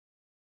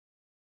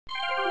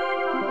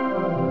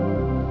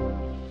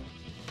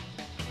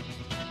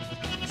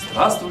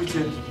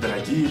Здравствуйте,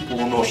 дорогие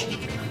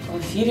полуношники! В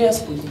эфире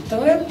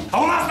Спутник-ТВ.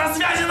 А у нас на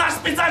связи наш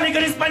специальный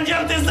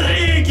корреспондент из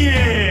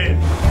Риги!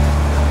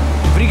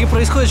 В Риге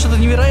происходит что-то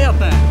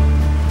невероятное.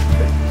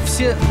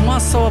 Все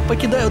массово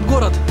покидают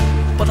город,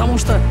 потому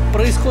что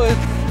происходит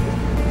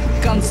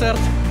концерт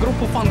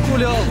группы Фанка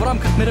в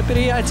рамках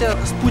мероприятия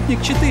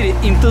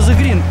Sputnik-4 Into the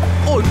Green.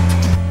 Ой!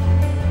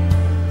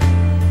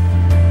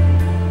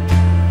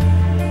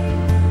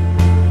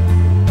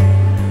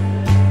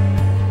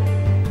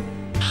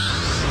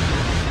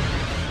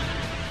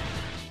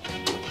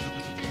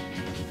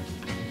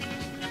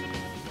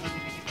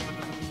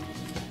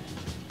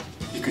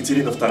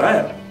 Екатерина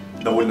II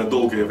довольно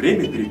долгое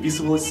время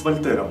переписывалась с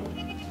Вольтером,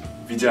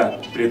 ведя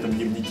при этом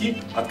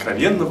дневники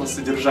откровенного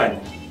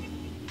содержания.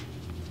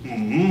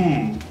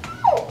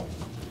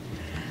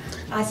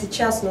 А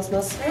сейчас у нас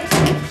на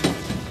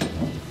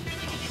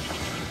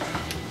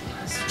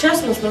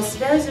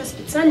связи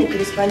специальный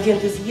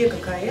корреспондент из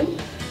ЕККМ,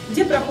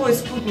 где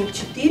проходит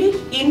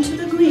Sputnik-4 Into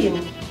the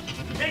Green.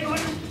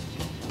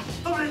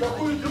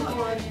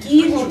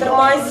 Кир, не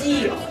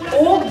тормози!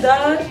 Ок,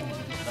 да!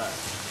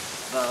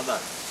 Да,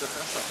 все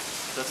хорошо.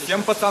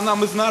 Всем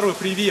пацанам из Нарвы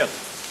привет!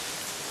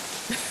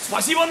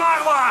 Спасибо,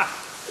 Нарва!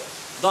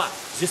 Да,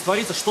 здесь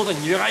творится что-то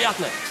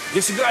невероятное.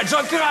 Здесь играет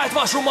Джанк Райт,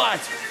 вашу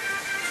мать!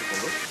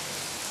 Секунду.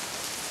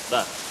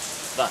 Да,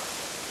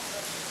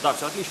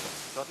 все отлично,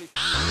 все отлично.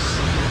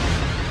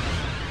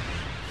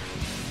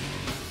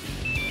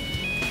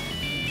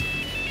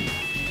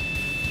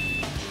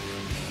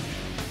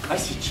 А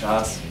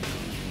сейчас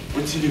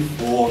по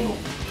телефону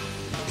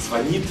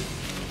звонит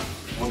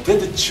вот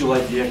этот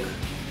человек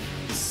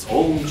из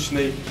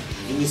солнечной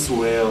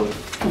Венесуэлы.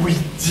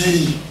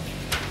 Уйди!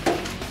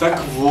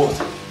 Так вот,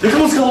 я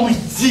кому сказал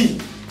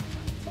уйди!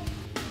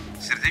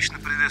 Сердечно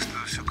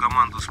приветствую всю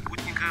команду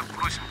 «Спутника».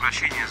 Просим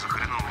прощения за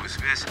хреновую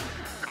связь.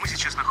 Мы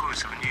сейчас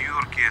находимся в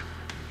Нью-Йорке.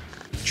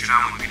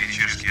 Вчера мы пили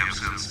чешский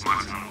абсент с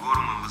Мартином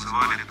Гормом,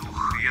 вызывали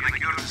дух Яна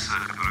Кёртиса,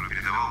 который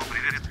передавал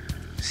привет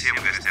всем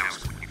гостям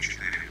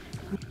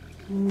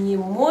 «Спутник-4». Не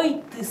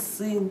мой ты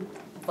сын,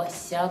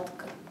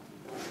 Васятка.